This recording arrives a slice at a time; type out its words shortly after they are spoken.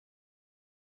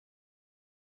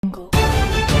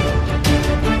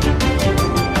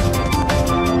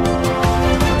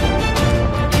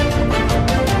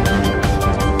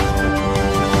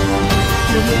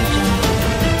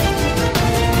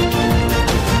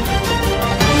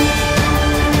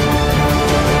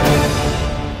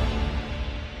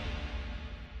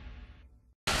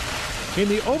In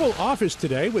the Oval Office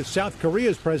today with South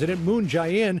Korea's President Moon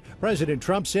Jae-in, President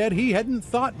Trump said he hadn't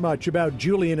thought much about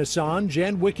Julian Assange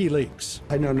and WikiLeaks.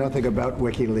 I know nothing about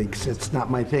WikiLeaks. It's not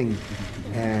my thing.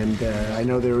 And I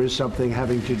know there is something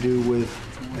having to do with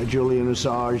Julian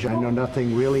Assange. I know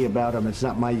nothing really about him. It's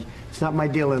not my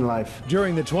deal in life.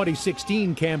 During the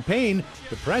 2016 campaign,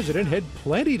 the president had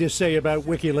plenty to say about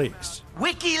WikiLeaks.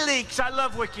 WikiLeaks! I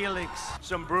love WikiLeaks.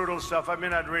 Some brutal stuff. I may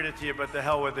not read it to you, but the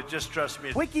hell with it. Just trust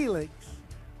me. WikiLeaks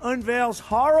unveils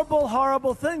horrible,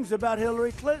 horrible things about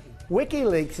Hillary Clinton.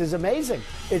 WikiLeaks is amazing.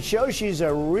 It shows she's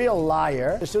a real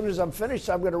liar. As soon as I'm finished,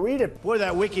 I'm going to read it. Boy,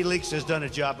 that WikiLeaks has done a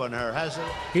job on her, hasn't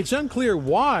it? It's unclear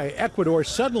why Ecuador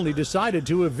suddenly decided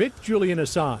to evict Julian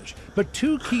Assange, but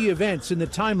two key events in the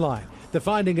timeline: the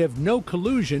finding of no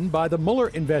collusion by the Mueller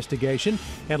investigation,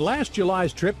 and last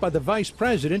July's trip by the vice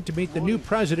president to meet the new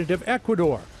president of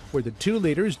Ecuador, where the two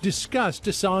leaders discussed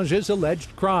Assange's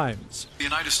alleged crimes. The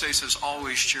United States has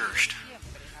always cherished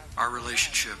our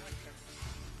relationship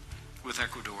with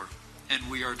Ecuador, and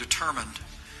we are determined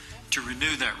to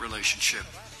renew that relationship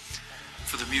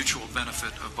for the mutual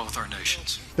benefit of both our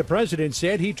nations. The president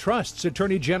said he trusts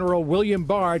Attorney General William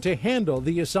Barr to handle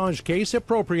the Assange case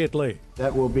appropriately.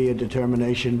 That will be a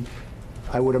determination,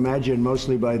 I would imagine,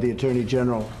 mostly by the Attorney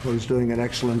General, who's doing an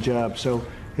excellent job. So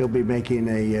he'll be making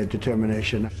a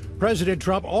determination. President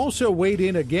Trump also weighed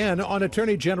in again on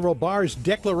Attorney General Barr's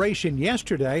declaration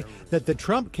yesterday that the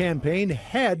Trump campaign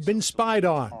had been spied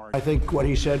on. I think what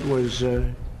he said was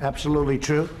absolutely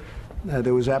true.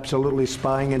 There was absolutely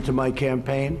spying into my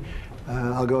campaign.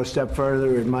 I'll go a step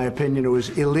further. In my opinion, it was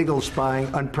illegal spying,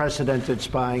 unprecedented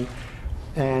spying,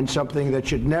 and something that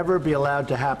should never be allowed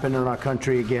to happen in our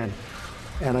country again.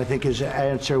 And I think his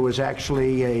answer was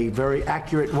actually a very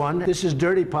accurate one. This is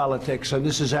dirty politics, and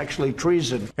this is actually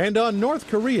treason. And on North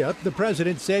Korea, the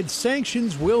president said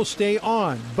sanctions will stay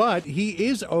on, but he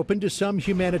is open to some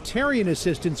humanitarian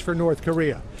assistance for North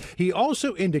Korea. He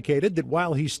also indicated that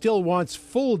while he still wants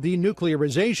full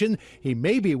denuclearization, he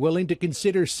may be willing to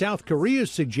consider South Korea's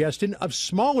suggestion of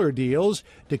smaller deals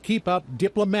to keep up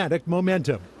diplomatic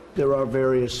momentum. There are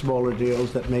various smaller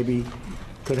deals that maybe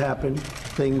could happen.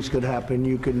 Things could happen.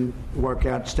 You can work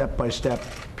out step-by-step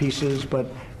pieces, but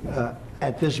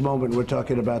at this moment, we're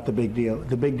talking about the big deal.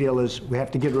 The big deal is we have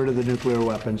to get rid of the nuclear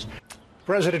weapons.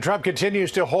 President Trump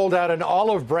continues to hold out an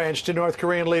olive branch to North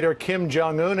Korean leader Kim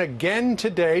Jong-un again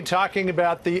today, talking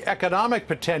about the economic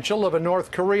potential of a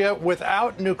North Korea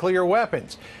without nuclear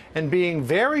weapons, and being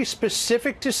very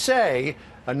specific to say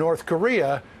a North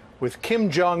Korea with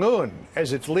Kim Jong-un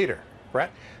as its leader.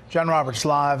 Brett? John Roberts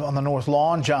live on the North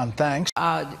Lawn. John, thanks.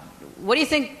 What do you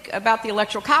think about the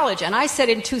Electoral College? And I said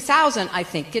in 2000, I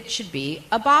think it should be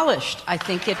abolished. I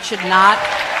think it should not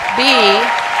be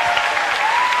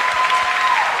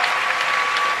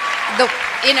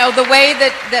the way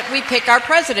that we pick our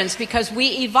presidents, because we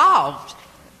evolved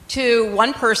to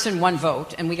one person, one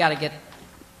vote, and we got to get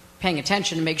paying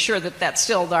attention to make sure that that's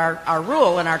still our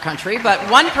rule in our country. But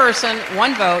one person,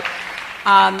 one vote.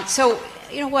 So,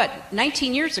 you know what,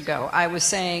 19 years ago, I was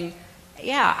saying,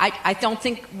 yeah, I don't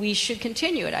think we should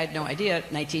continue it. I had no idea.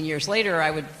 19 years later, I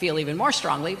would feel even more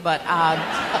strongly. But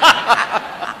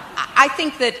I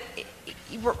think that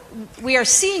we are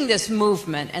seeing this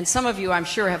movement, and some of you, I'm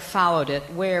sure, have followed it,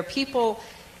 where people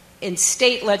in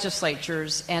state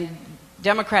legislatures and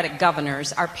Democratic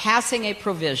governors are passing a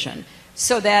provision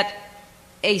so that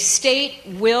a state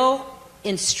will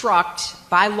instruct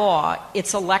by law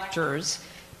its electors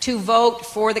to vote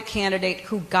for the candidate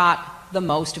who got the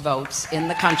most votes in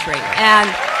the country.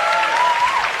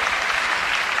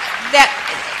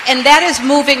 And that is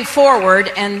moving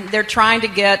forward, and they're trying to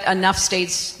get enough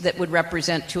states that would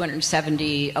represent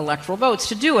 270 electoral votes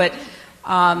to do it,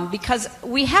 because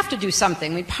we have to do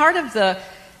something. I mean, part of the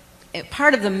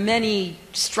many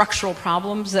structural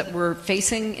problems that we're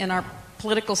facing in our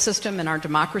political system and our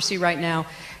democracy right now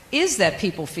is that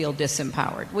people feel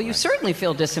disempowered. Well, you certainly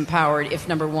feel disempowered if,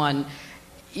 number one,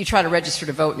 you try to register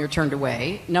to vote and you're turned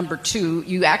away. Number two,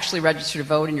 you actually register to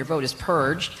vote and your vote is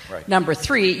purged. Right. Number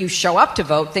three, you show up to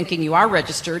vote thinking you are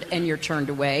registered and you're turned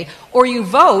away. Or you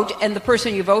vote and the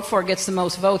person you vote for gets the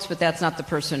most votes, but that's not the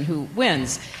person who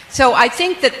wins. So I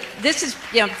think that this is,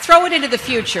 throw it into the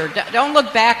future. Don't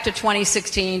look back to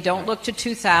 2016. Don't look to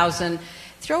 2000.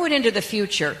 Throw it into the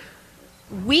future.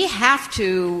 We have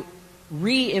to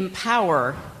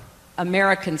re-empower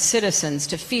American citizens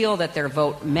to feel that their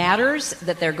vote matters,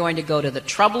 that they're going to go to the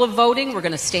trouble of voting, we're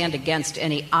going to stand against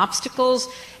any obstacles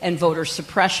and voter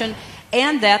suppression,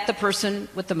 and that the person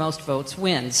with the most votes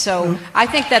wins. So I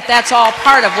think that that's all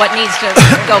part of what needs to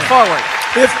go forward.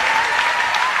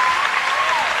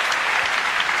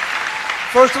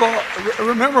 First of all,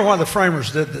 remember why the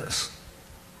framers did this.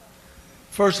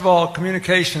 First of all,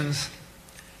 communications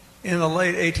in the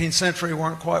late 18th century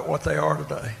weren't quite what they are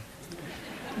today.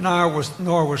 Nor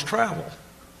was travel.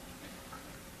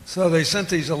 So they sent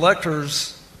these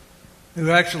electors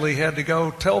who actually had to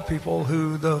go tell people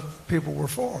who the people were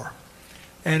for.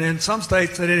 And in some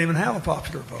states, they didn't even have a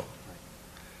popular vote.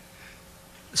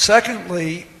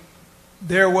 Secondly,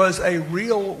 there was a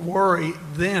real worry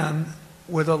then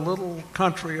with a little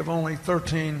country of only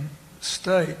 13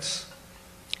 states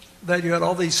that you had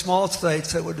all these small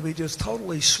states that would be just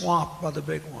totally swamped by the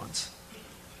big ones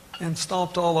and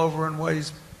stomped all over in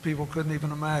ways people couldn't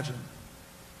even imagine.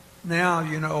 Now,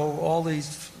 you know, all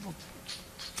these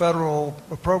federal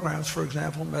programs, for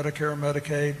example, Medicare,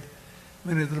 Medicaid,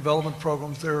 many of the development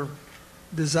programs, they're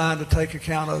designed to take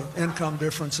account of income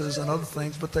differences and other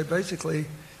things, but they basically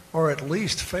are at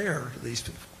least fair to these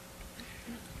people.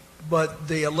 But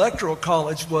the Electoral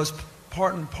College was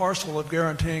part and parcel of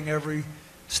guaranteeing every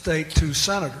state 2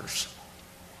 senators,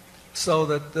 so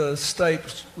that the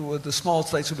states, with the small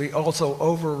states, would be also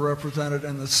overrepresented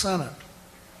in the Senate.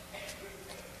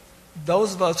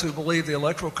 Those of us who believe the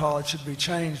Electoral College should be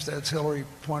changed, as Hillary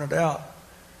pointed out,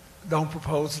 don't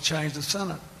propose to change the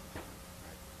Senate.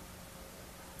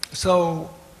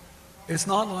 So it's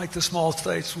not like the small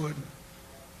states would,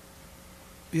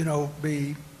 you know,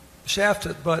 be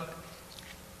shafted. But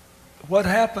what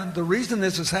happened, the reason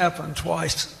this has happened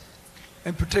twice,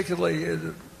 and particularly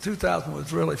 2000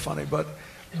 was really funny, but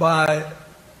by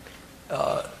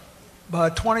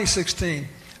 2016,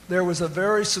 there was a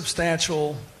very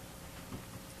substantial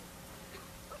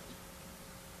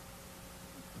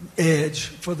edge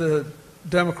for the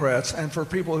Democrats and for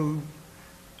people who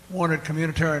wanted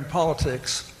communitarian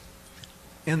politics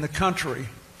in the country,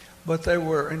 but they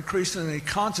were increasingly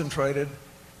concentrated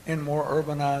in more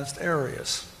urbanized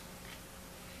areas.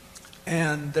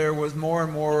 And there was more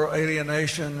and more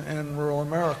alienation in rural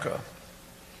America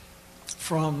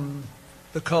from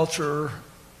the culture,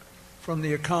 from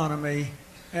the economy,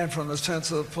 and from the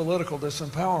sense of political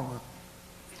disempowerment.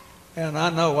 And I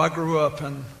know I grew up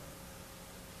in,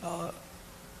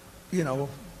 you know,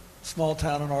 small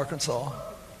town in Arkansas,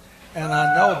 and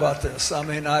I know about this. I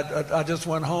mean, I just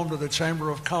went home to the Chamber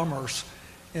of Commerce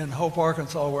in Hope,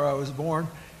 Arkansas, where I was born,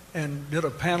 and did a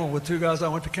panel with 2 guys I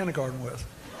went to kindergarten with.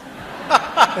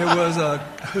 It was a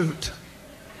hoot.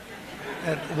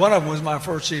 And one of them was my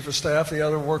first chief of staff. The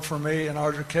other worked for me and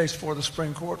argued a case for the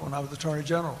Supreme Court when I was Attorney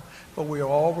General. But we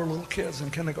all were little kids in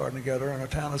kindergarten together in a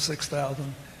town of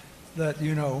 6,000 that,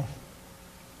 you know,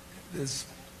 is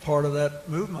part of that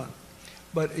movement.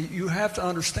 But you have to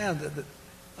understand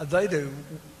that they do.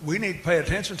 We need to pay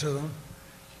attention to them.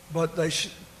 But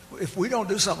if we don't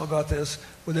do something about this,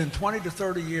 within 20 to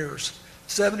 30 years,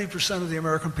 70% of the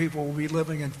American people will be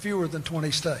living in fewer than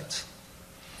 20 states.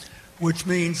 Which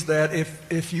means that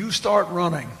if you start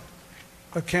running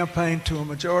a campaign to a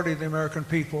majority of the American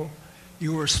people,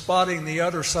 you are spotting the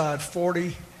other side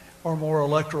 40 or more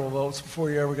electoral votes before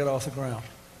you ever get off the ground.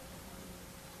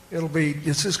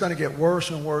 It's just going to get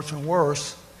worse and worse and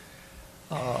worse.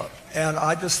 And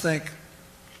I just think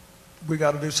we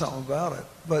got to do something about it.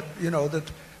 But, you know,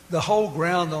 the whole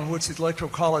ground on which the Electoral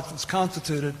College was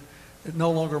constituted, it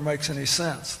no longer makes any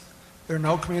sense. There are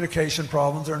no communication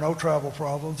problems, there are no travel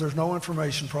problems, there's no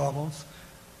information problems,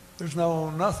 there's no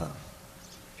nothing.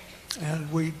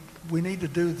 And we need to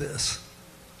do this.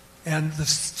 And the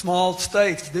small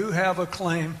states do have a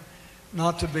claim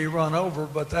not to be run over,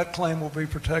 but that claim will be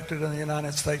protected in the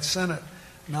United States Senate,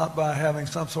 not by having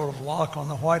some sort of lock on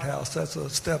the White House. That's a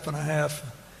step and a half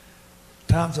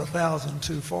times 1,000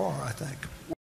 too far, I think.